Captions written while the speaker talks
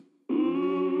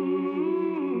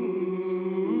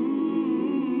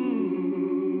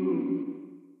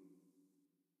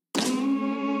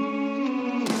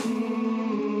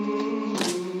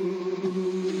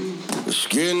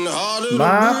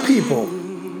My people,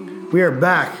 we are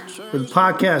back with the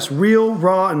podcast Real,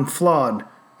 Raw, and Flawed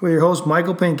with your host,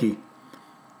 Michael Pinky.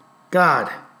 God,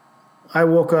 I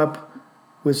woke up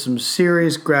with some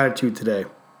serious gratitude today.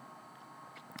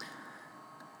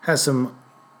 Had some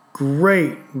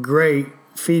great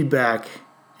feedback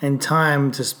and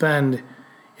time to spend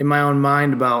in my own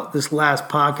mind about this last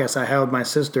podcast I had with my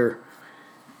sister.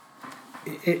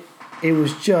 It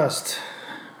was just...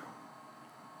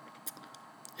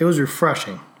 It was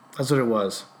refreshing. That's what it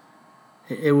was.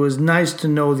 It was nice to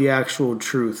know the actual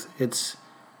truth.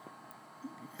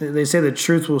 They say the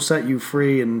truth will set you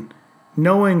free, and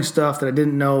knowing stuff that I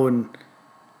didn't know, and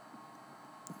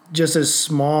just this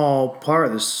small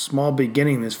part, this small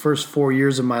beginning, this first 4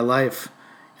 years of my life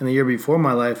and the year before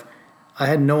my life, I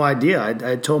had no idea.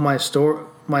 I told my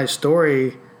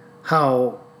story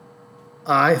how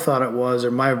I thought it was, or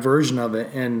my version of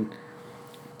it, and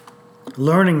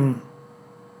learning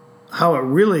how it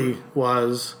really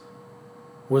was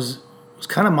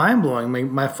kind of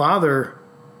mind-blowing. My father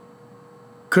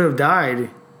could have died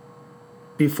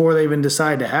before they even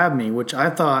decided to have me, which I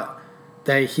thought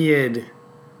that he had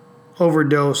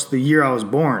overdosed the year I was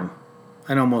born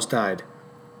and almost died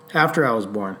after I was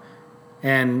born.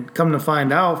 And come to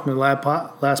find out from the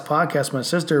last podcast, my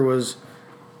sister, was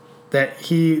that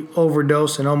he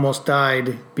overdosed and almost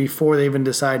died before they even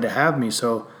decided to have me.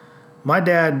 So my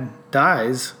dad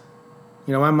dies.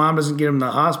 You know, my mom doesn't get him to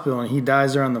the hospital and he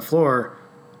dies there on the floor.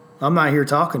 I'm not here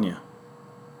talking to you.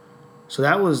 So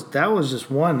that was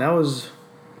just one.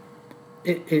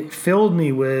 It filled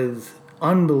me with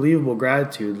unbelievable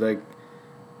gratitude. Like,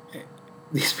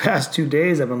 these past 2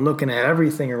 days I've been looking at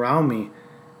everything around me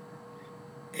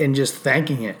and just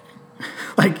thanking it.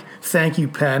 Like, thank you,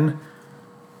 pen.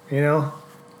 You know?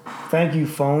 Thank you,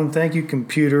 phone. Thank you,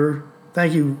 computer.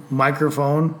 Thank you,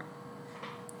 microphone.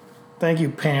 Thank you,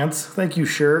 pants. Thank you,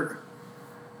 shirt.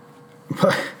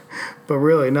 But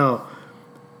really, no.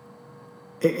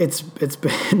 It's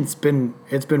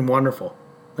been wonderful.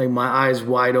 Like, my eyes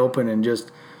wide open and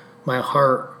just my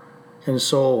heart and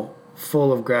soul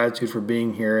full of gratitude for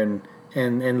being here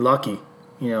and lucky.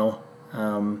 You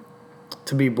know,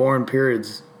 to be born,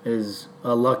 periods, is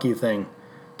a lucky thing.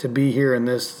 To be here in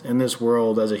this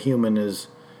world as a human is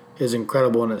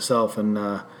incredible in itself.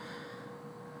 And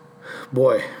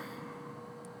boy.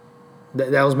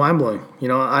 That was mind-blowing. You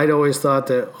know, I'd always thought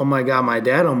that, oh my God, my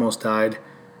dad almost died.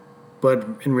 But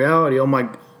in reality, oh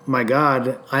my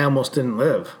God, I almost didn't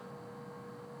live.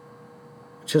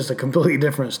 It's just a completely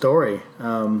different story.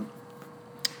 So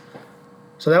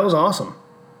that was awesome.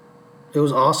 It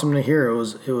was awesome to hear. It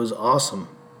was awesome.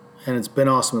 And it's been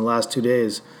awesome the last 2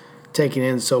 days, taking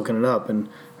in, soaking it up. And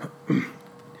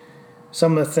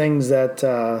some of the things that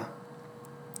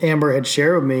Amber had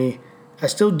shared with me, I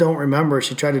still don't remember.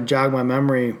 She tried to jog my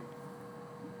memory,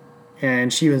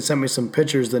 and she even sent me some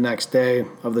pictures the next day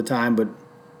of the time, but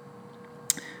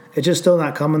it's just still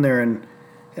not coming there. And,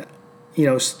 you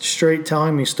know, straight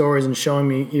telling me stories and showing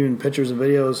me even pictures and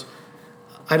videos,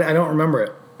 I don't remember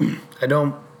it. I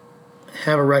don't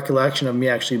have a recollection of me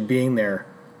actually being there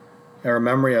or a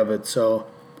memory of it. So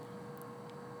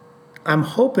I'm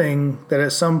hoping that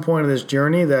at some point of this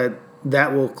journey that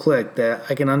will click, that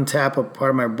I can untap a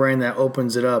part of my brain that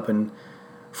opens it up, and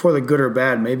for the good or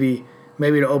bad, maybe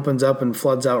it opens up and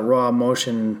floods out raw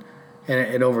emotion and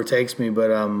it overtakes me,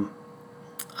 but I'm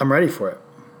ready for it.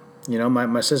 You know,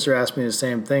 my sister asked me the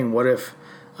same thing. What if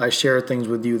I share things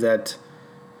with you that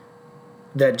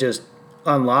just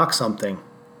unlock something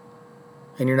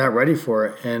and you're not ready for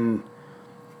it? And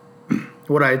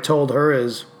what I told her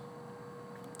is,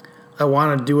 I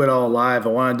want to do it all live. I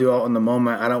want to do it all in the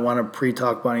moment. I don't want to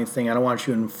pre-talk about anything. I don't want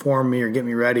you to inform me or get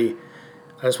me ready.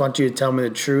 I just want you to tell me the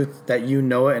truth, that you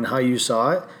know it and how you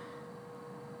saw it.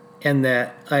 And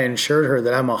that I assured her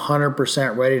that I'm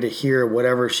 100% ready to hear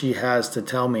whatever she has to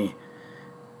tell me,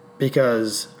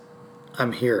 because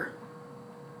I'm here.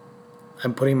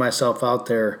 I'm putting myself out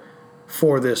there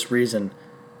for this reason.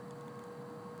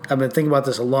 I've been thinking about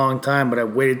this a long time, but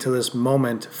I've waited till this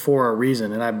moment for a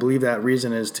reason. And I believe that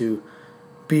reason is to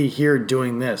be here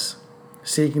doing this,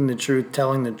 seeking the truth,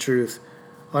 telling the truth,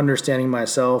 understanding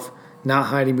myself, not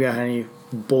hiding behind any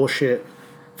bullshit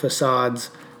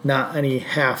facades, not any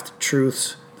half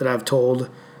truths that I've told,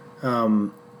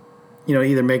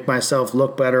 either make myself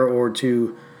look better or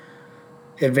to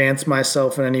advance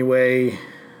myself in any way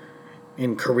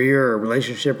in career or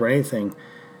relationship or anything.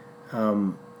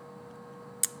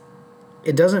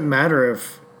 It doesn't matter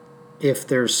if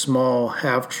there's small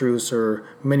half-truths or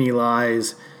mini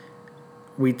lies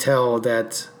we tell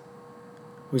that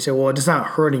we say, well, it's not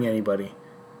hurting anybody.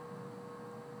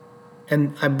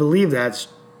 And I believe that's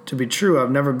to be true.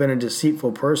 I've never been a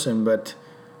deceitful person, but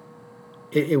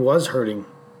it was hurting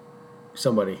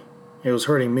somebody. It was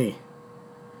hurting me.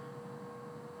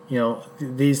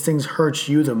 These things hurt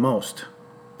you the most.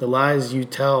 The lies you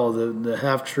tell, the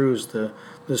half-truths,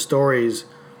 the stories,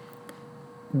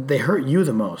 they hurt you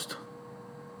the most.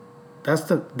 That's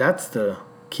the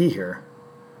key here.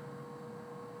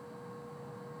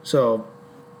 So,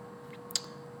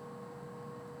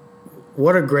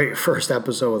 what a great first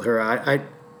episode with her.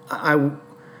 I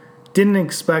didn't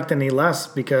expect any less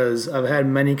because I've had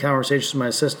many conversations with my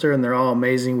sister and they're all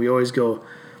amazing. We always go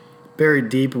very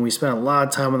deep and we spend a lot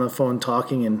of time on the phone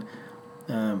talking, and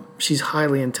she's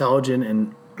highly intelligent,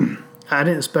 and I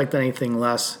didn't expect anything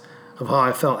less of how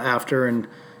I felt after. And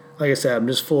like I said, I'm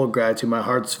just full of gratitude. My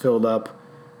heart's filled up.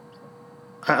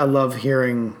 I love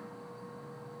hearing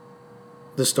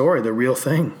the story, the real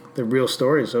thing, the real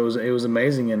story. So it was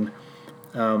amazing, and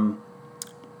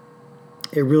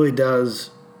it really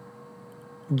does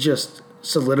just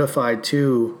solidify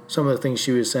too some of the things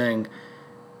she was saying.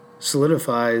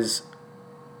 Solidifies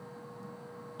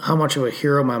how much of a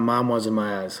hero my mom was in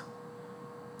my eyes.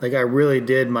 Like, I really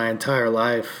did my entire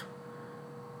life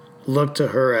look to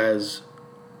her as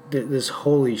this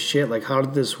holy shit. Like, how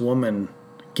did this woman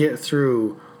get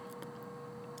through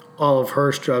all of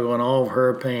her struggle and all of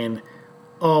her pain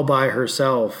all by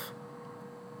herself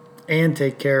and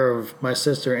take care of my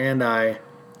sister and I,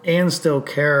 and still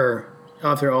care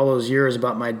after all those years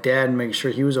about my dad and make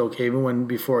sure he was okay even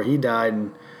before he died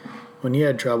and when he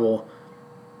had trouble.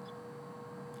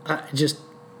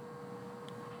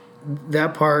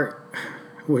 That part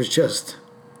was just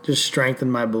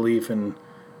strengthened my belief in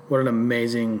what an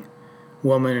amazing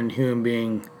woman and human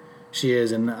being she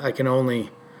is. And I can only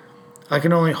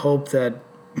hope that,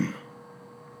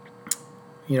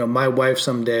 my wife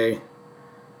someday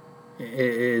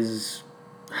is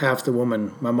half the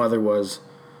woman my mother was,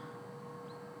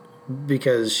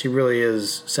 because she really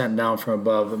is sent down from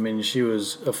above. I mean, she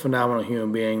was a phenomenal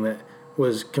human being that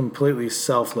was completely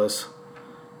selfless,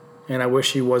 and I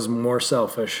wish she was more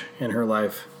selfish in her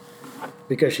life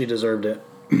because she deserved it.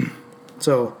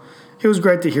 So it was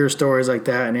great to hear stories like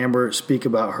that and Amber speak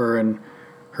about her and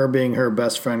her being her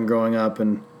best friend growing up,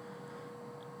 and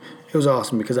it was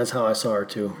awesome because that's how I saw her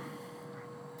too.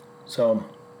 So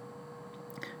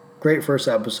great first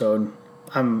episode.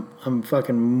 I'm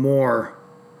fucking more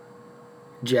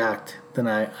jacked than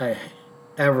I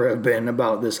ever have been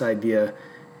about this idea.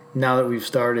 Now that we've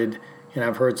started and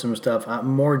I've heard some stuff, I'm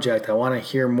more jacked. I want to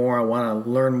hear more. I want to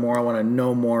learn more. I want to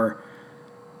know more.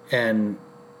 And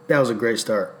that was a great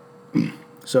start.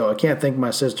 So I can't thank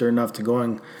my sister enough to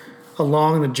going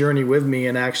along the journey with me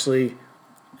and actually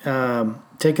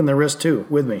taking the risk too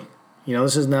with me.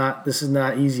 This is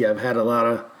not easy. I've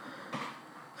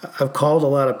called a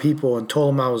lot of people and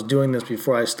told them I was doing this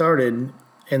before I started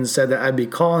and said that I'd be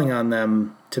calling on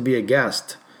them to be a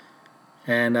guest.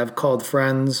 And I've called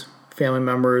friends, family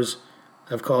members,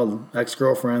 I've called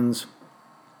ex-girlfriends,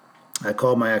 I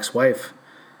called my ex-wife.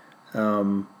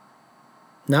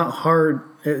 Not hard.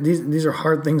 These are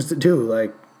hard things to do,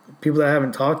 like people that I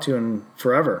haven't talked to in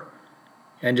forever,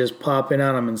 and just pop in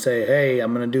on them and say, hey,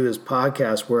 I'm going to do this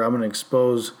podcast where I'm going to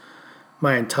expose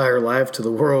my entire life to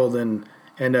the world, and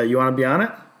you want to be on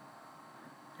it?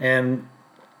 And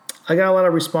I got a lot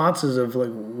of responses of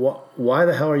like, why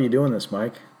the hell are you doing this,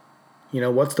 Mike?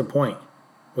 What's the point?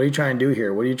 What are you trying to do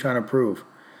here? What are you trying to prove?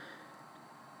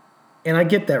 And I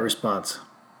get that response.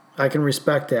 I can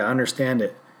respect that. I understand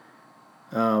it.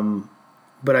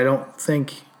 But I don't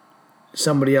think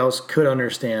somebody else could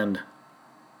understand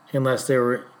unless they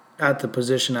were at the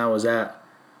position I was at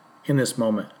in this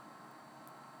moment.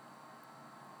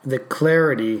 The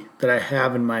clarity that I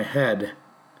have in my head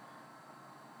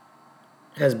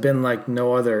has been like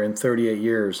no other in 38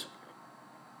 years.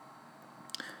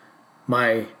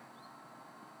 My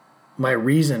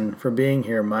reason for being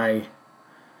here,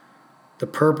 the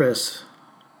purpose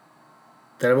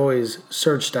that I've always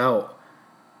searched out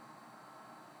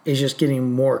is just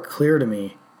getting more clear to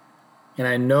me, and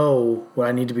I know what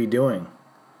I need to be doing.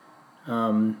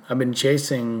 I've been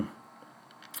chasing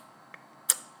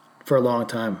for a long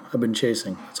time.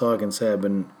 That's all I can say. I've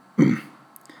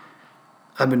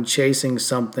been chasing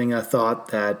something I thought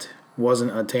that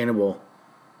wasn't attainable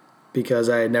because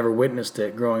I had never witnessed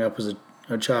it growing up as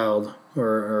a child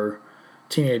or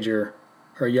teenager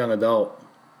or young adult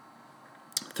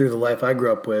through the life I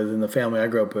grew up with and the family I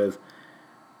grew up with.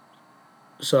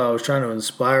 So I was trying to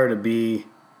inspire to be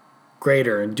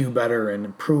greater and do better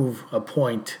and prove a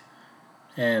point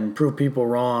and prove people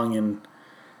wrong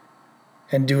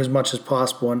and do as much as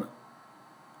possible. And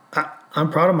I'm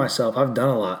proud of myself. I've done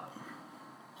a lot.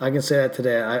 I can say that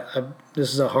today.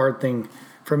 This is a hard thing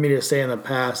for me to say in the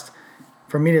past.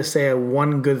 For me to say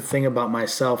one good thing about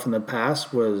myself in the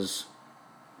past was,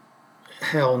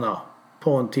 hell no.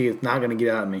 Pulling teeth, not going to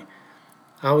get out of me.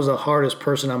 I was the hardest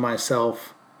person on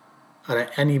myself out of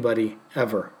anybody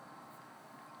ever.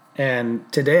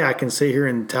 And today I can sit here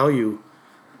and tell you,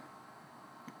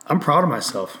 I'm proud of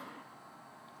myself.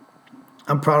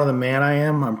 I'm proud of the man I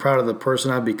am. I'm proud of the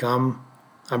person I've become.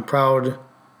 I'm proud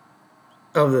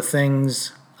of the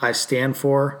things I stand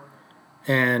for.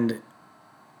 And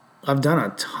I've done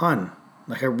a ton.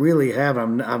 Like I really have.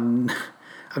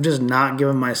 I've just not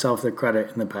given myself the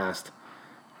credit in the past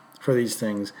for these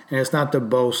things. And it's not to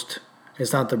boast.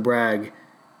 It's not to brag.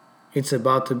 It's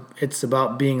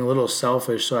about being a little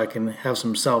selfish so I can have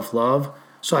some self-love,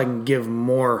 so I can give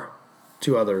more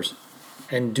to others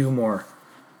and do more.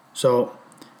 So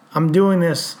I'm doing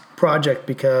this project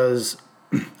because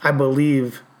I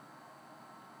believe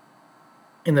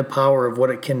in the power of what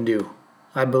it can do.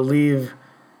 I believe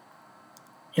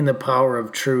in the power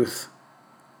of truth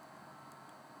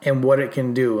and what it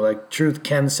can do. Like, truth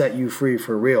can set you free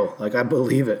for real. Like, I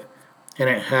believe it. And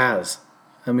it has.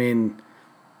 I mean,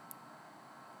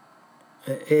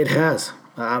 it has.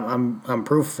 I'm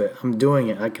proof of it. I'm doing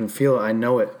it. I can feel it. I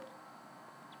know it.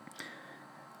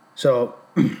 So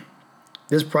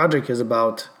this project is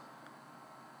about,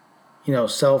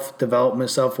 self-development,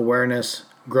 self-awareness,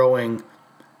 growing,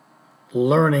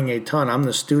 learning a ton. I'm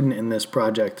the student in this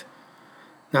project,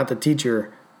 not the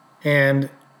teacher, and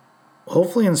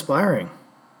hopefully inspiring.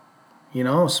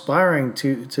 Aspiring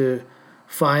to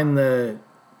find the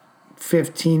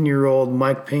 15-year-old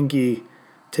Mike Pinky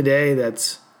today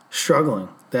that's struggling,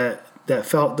 that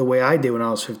felt the way I did when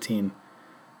I was 15,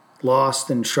 lost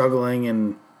and struggling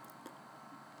and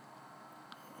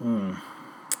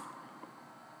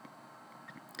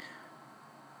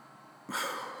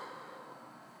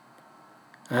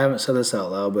I haven't said this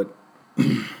out loud, but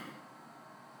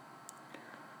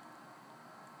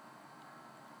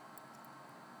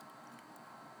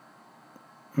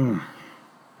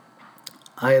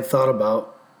I had thought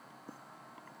about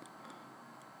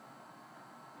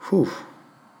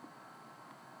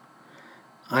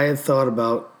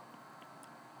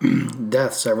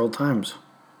death several times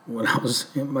when I was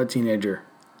a teenager.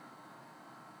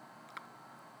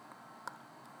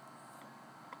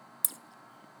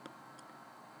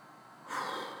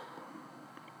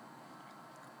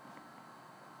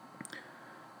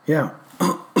 Yeah.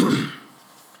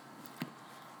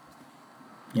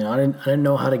 I didn't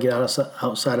know how to get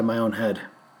outside of my own head.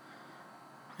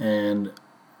 And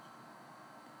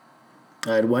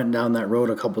I had went down that road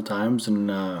a couple times, and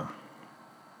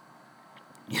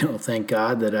thank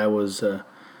God that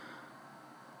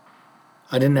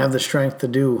I didn't have the strength to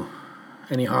do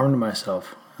any harm to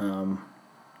myself,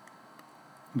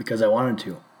 because I wanted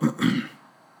to.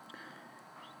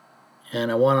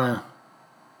 And I want to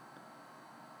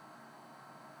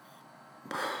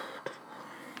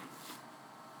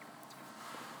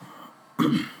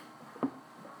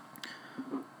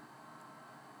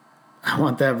I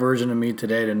want that version of me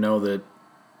today to know that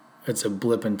it's a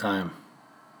blip in time.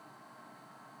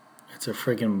 It's a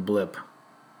freaking blip.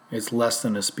 It's less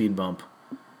than a speed bump.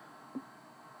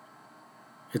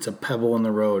 It's a pebble in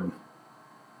the road.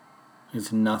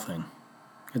 It's nothing.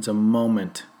 It's a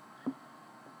moment.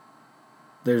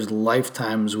 There's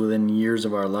lifetimes within years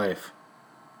of our life.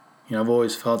 I've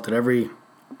always felt that every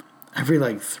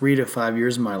 3 to 5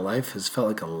 years of my life has felt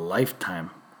like a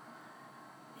lifetime.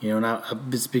 Now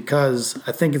it's because,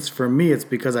 I think it's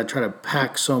because I try to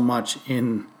pack so much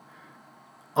in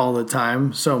all the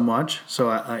time, so much. So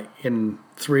I in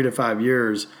 3 to 5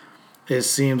 years, it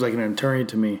seems like an eternity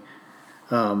to me.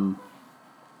 But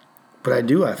I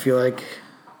feel like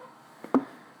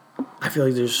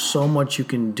there's so much you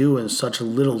can do in such a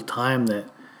little time that,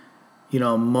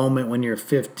 a moment when you're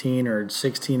 15 or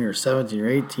 16 or 17 or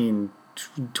 18,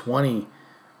 20,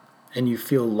 and you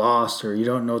feel lost, or you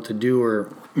don't know what to do,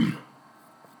 or you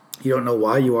don't know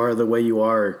why you are the way you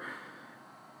are.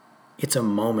 It's a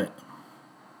moment.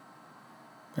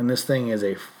 And this thing is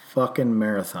a fucking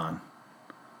marathon.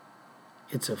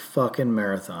 It's a fucking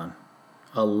marathon.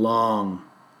 A long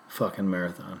fucking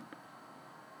marathon.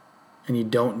 And you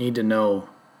don't need to know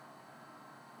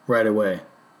right away.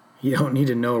 You don't need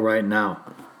to know right now.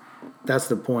 That's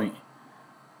the point.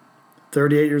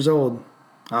 38 years old.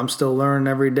 I'm still learning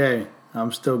every day.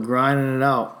 I'm still grinding it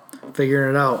out,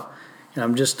 figuring it out. And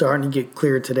I'm just starting to get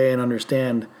clear today and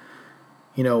understand,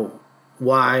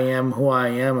 why I am who I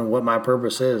am and what my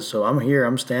purpose is. So I'm here.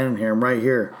 I'm standing here. I'm right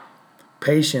here.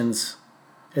 Patience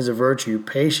is a virtue.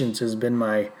 Patience has been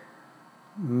my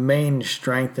main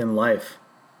strength in life.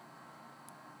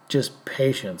 Just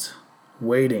patience,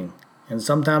 waiting. And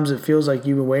sometimes it feels like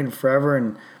you've been waiting forever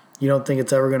and you don't think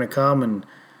it's ever going to come, and,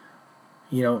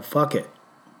 fuck it.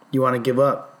 You want to give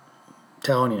up. I'm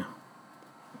telling you.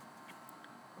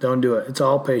 Don't do it. It's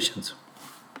all patience.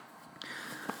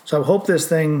 So I hope this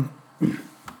thing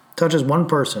touches one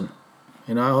person.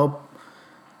 I hope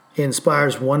it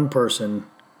inspires one person,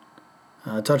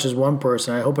 touches one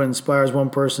person. I hope it inspires one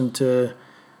person to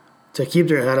keep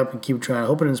their head up and keep trying. I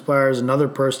hope it inspires another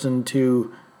person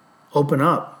to open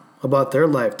up about their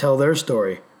life, tell their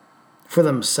story for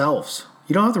themselves.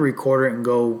 You don't have to record it and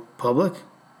go public.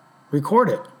 Record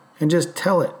it and just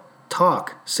tell it.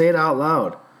 Talk. Say it out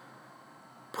loud.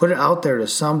 Put it out there to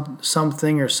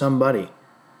something or somebody.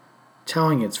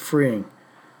 Telling it's freeing.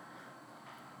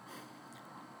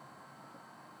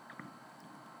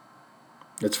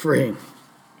 It's freeing.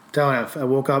 I'm telling you, I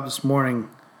woke up this morning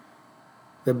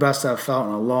the best I've felt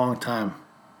in a long time.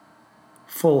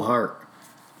 Full heart.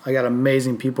 I got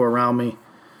amazing people around me.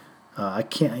 I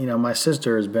can't, my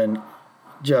sister has been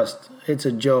it's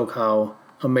a joke how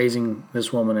amazing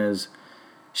this woman is.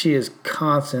 She has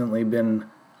constantly been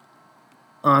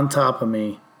on top of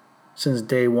me since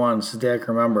day one, since the day I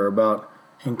can remember, about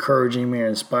encouraging me and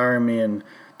inspiring me and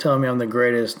telling me I'm the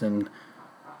greatest, and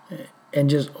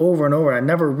just over and over. I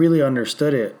never really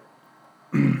understood it.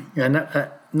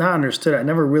 Not understood it. I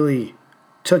never really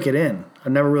took it in. I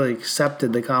never really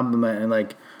accepted the compliment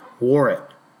and wore it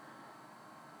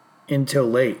until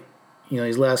late.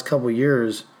 These last couple of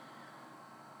years,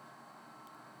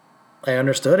 I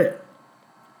understood it.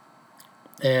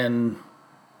 And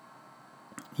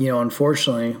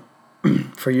unfortunately,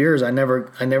 for years I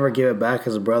never gave it back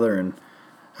as a brother, and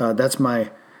that's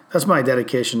my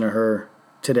dedication to her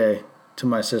today, to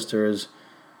my sister, is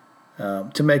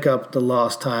to make up the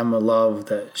lost time of love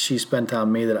that she spent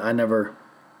on me that I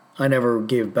never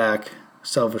gave back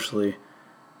selfishly,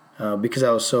 because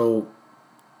I was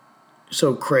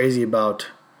so crazy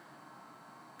about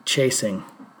chasing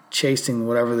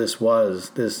whatever this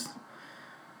was, this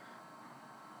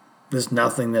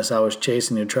nothingness I was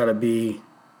chasing to try to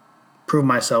prove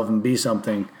myself and be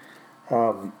something.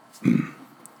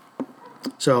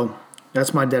 So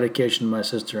that's my dedication to my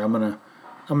sister. I'm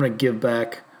gonna give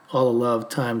back all the love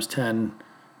times 10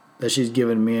 that she's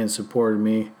given me and supported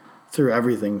me through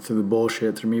everything, through the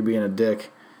bullshit, through me being a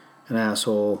dick, an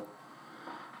asshole,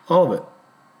 all of it.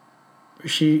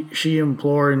 She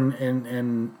implored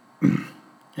and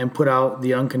put out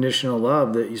the unconditional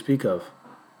love that you speak of,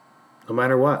 no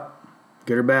matter what,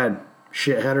 good or bad,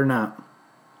 shithead or not.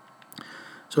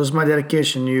 So this is my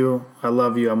dedication to you. I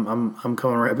love you. I'm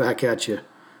coming right back at you.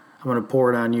 I'm gonna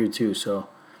pour it on you too. So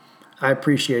I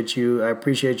appreciate you. I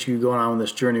appreciate you going on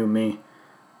this journey with me,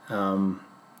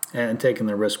 and taking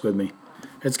the risk with me.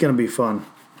 It's gonna be fun.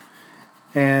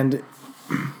 And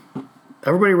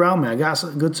everybody around me, I got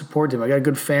a good support team. I got a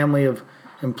good family of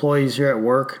employees here at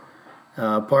work,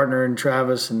 partner and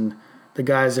Travis and the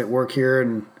guys that work here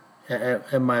and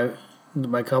at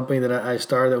my company that I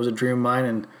started. That was a dream of mine,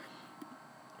 and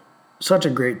such a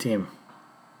great team.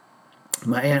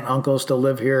 My aunt and uncle still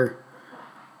live here.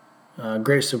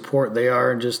 Great support they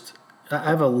are, and I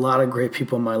have a lot of great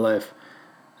people in my life.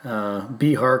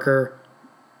 B. Harker,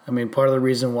 part of the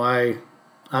reason why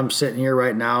I'm sitting here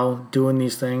right now doing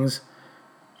these things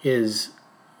is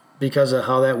because of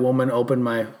how that woman opened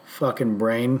my fucking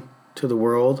brain to the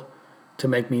world to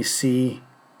make me see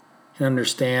and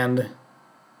understand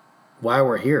why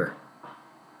we're here.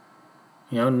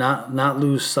 Not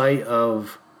lose sight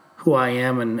of who I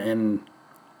am and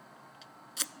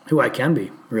who I can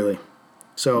be, really.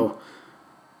 So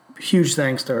huge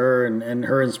thanks to her and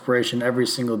her inspiration every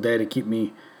single day to keep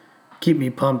me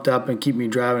pumped up and keep me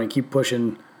driving and keep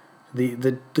pushing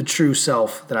the true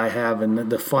self that I have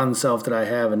and the fun self that I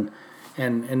have,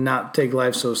 and not take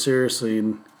life so seriously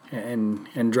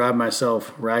and drive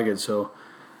myself ragged. So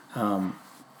I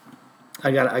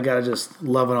gotta just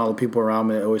loving all the people around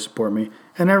me that always support me,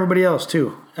 and everybody else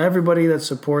too. Everybody that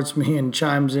supports me and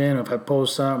chimes in if I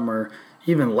post something or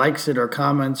even likes it or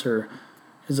comments or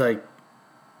is it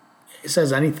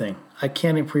says anything. I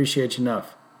can't appreciate you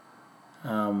enough.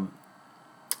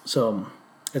 So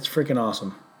it's freaking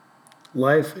awesome.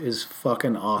 Life is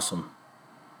fucking awesome.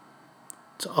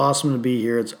 It's awesome to be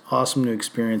here. It's awesome to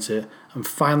experience it. I'm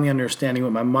finally understanding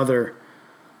what my mother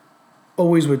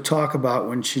always would talk about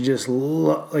when she just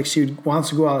she wants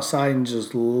to go outside and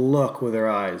just look with her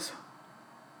eyes.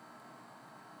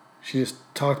 She just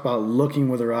talked about looking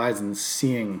with her eyes and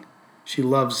seeing She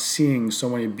loves seeing so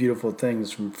many beautiful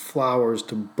things, from flowers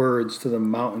to birds to the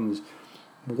mountains,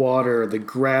 water, the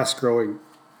grass growing.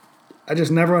 I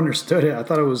just never understood it. I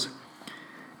thought it was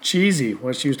cheesy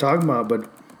what she was talking about, but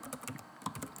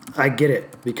I get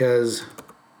it, because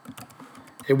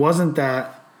it wasn't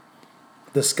that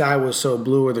the sky was so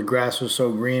blue or the grass was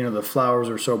so green or the flowers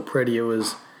were so pretty. It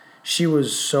was, she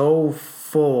was so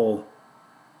full.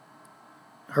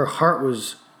 Her heart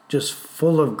was just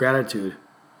full of gratitude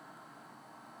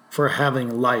for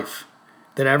having life,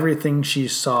 that everything she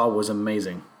saw was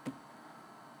amazing.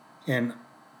 And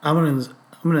I'm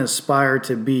gonna aspire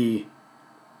to be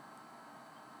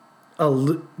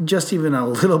just even a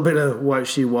little bit of what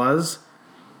she was,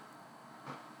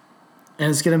 and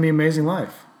it's gonna be an amazing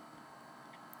life.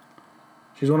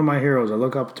 She's one of my heroes. I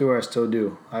look up to her. I still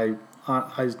do. I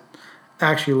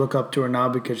actually look up to her now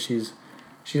because she's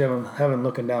heaven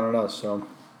looking down at us. So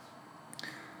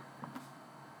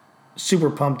super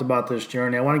pumped about this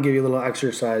journey. I want to give you a little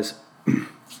exercise.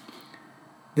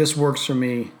 This works for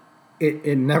me.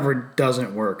 It never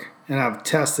doesn't work, and I've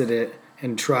tested it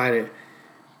and tried it.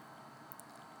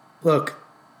 Look,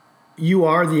 you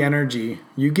are the energy.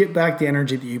 You get back the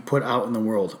energy that you put out in the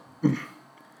world.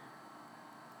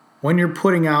 When you're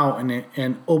putting out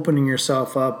and opening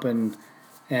yourself up and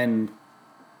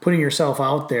putting yourself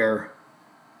out there,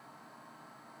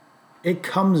 it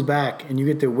comes back and you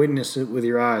get to witness it with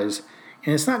your eyes.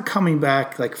 And it's not coming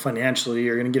back like financially,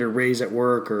 you're going to get a raise at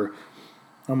work, or,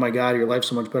 oh my God, your life's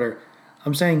so much better.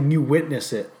 I'm saying you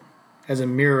witness it as a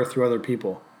mirror through other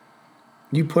people.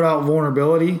 You put out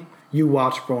vulnerability, you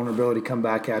watch vulnerability come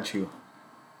back at you.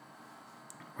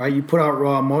 Right? You put out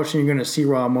raw emotion, you're going to see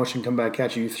raw emotion come back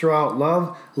at you. You throw out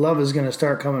love, love is going to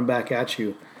start coming back at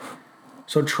you.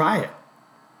 So try it.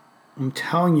 I'm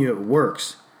telling you, it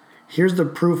works. Here's the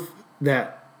proof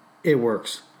that it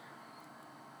works.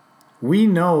 We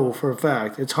know for a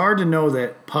fact, it's hard to know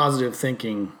that positive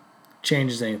thinking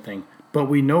changes anything, but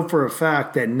we know for a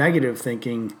fact that negative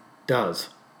thinking does.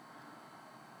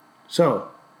 So,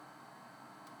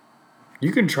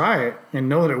 you can try it and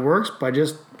know that it works by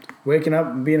just waking up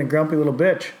and being a grumpy little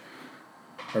bitch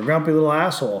or a grumpy little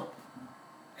asshole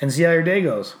and see how your day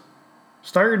goes.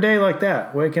 Start your day like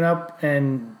that, waking up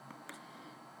and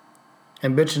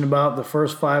bitching about the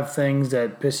first 5 things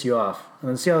that piss you off, and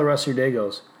then see how the rest of your day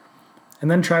goes.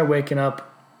 And then try waking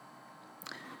up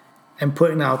and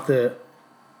putting out the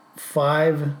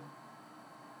 5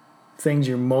 things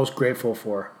you're most grateful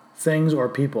for, things or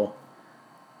people,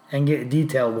 and get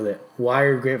detailed with it. Why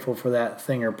you're grateful for that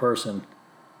thing or person,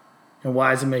 and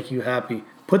why does it make you happy?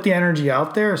 Put the energy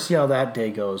out there, see how that day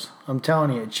goes. I'm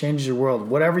telling you, it changes your world.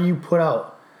 Whatever you put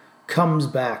out comes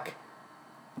back.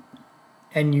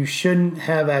 And you shouldn't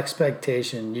have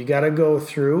expectation. You got to go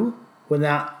through with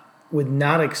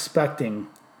not expecting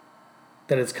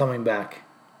that it's coming back,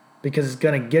 because it's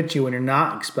going to get you when you're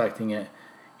not expecting it,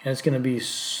 and it's going to be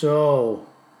so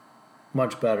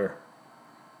much better.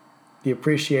 The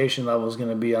appreciation level is going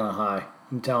to be on a high.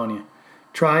 I'm telling you.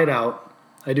 Try it out.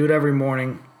 I do it every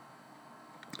morning.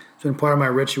 It's been part of my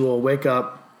ritual. Wake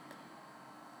up.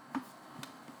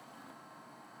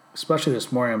 Especially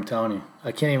this morning, I'm telling you.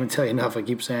 I can't even tell you enough. I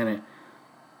keep saying it.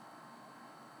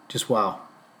 Just wow.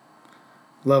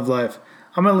 Love life.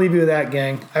 I'm going to leave you with that,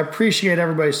 gang. I appreciate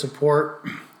everybody's support.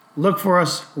 Look for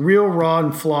us. Real, Raw,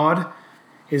 and Flawed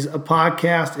is a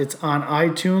podcast. It's on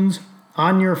iTunes.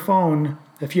 On your phone,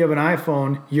 if you have an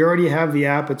iPhone, you already have the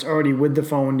app. It's already with the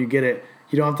phone when you get it.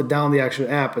 You don't have to download the actual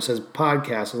app. It says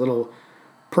podcast, a little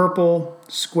purple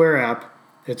square app.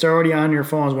 It's already on your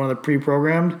phone as one of the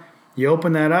pre-programmed. You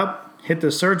open that up, hit the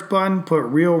search button, put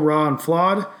Real, Raw, and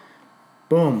Flawed.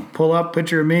 Boom. Pull up,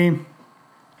 picture of me.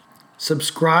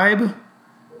 Subscribe,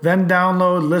 then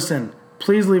download, listen.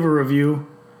 Please leave a review.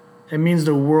 It means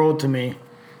the world to me.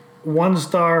 1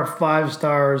 star, 5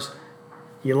 stars.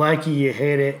 You like it, you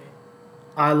hate it.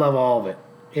 I love all of it.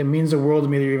 It means the world to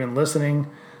me that you're even listening.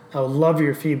 I would love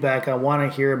your feedback. I want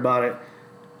to hear about it.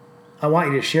 I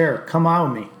want you to share. Come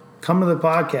on with me. Come to the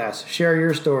podcast. Share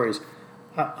your stories.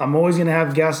 I'm always going to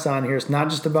have guests on here. It's not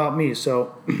just about me.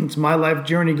 So it's my life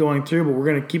journey going through, but we're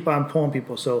going to keep on pulling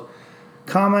people. So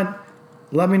comment.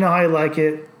 Let me know how you like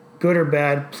it, good or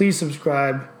bad. Please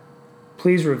subscribe.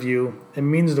 Please review. It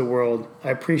means the world. I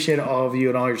appreciate all of you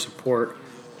and all your support.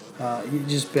 You've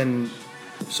just been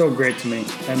so great to me.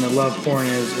 And the love pouring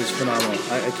is phenomenal.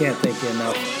 I can't thank you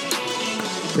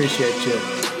enough. Appreciate you.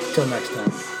 Till next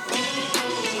time.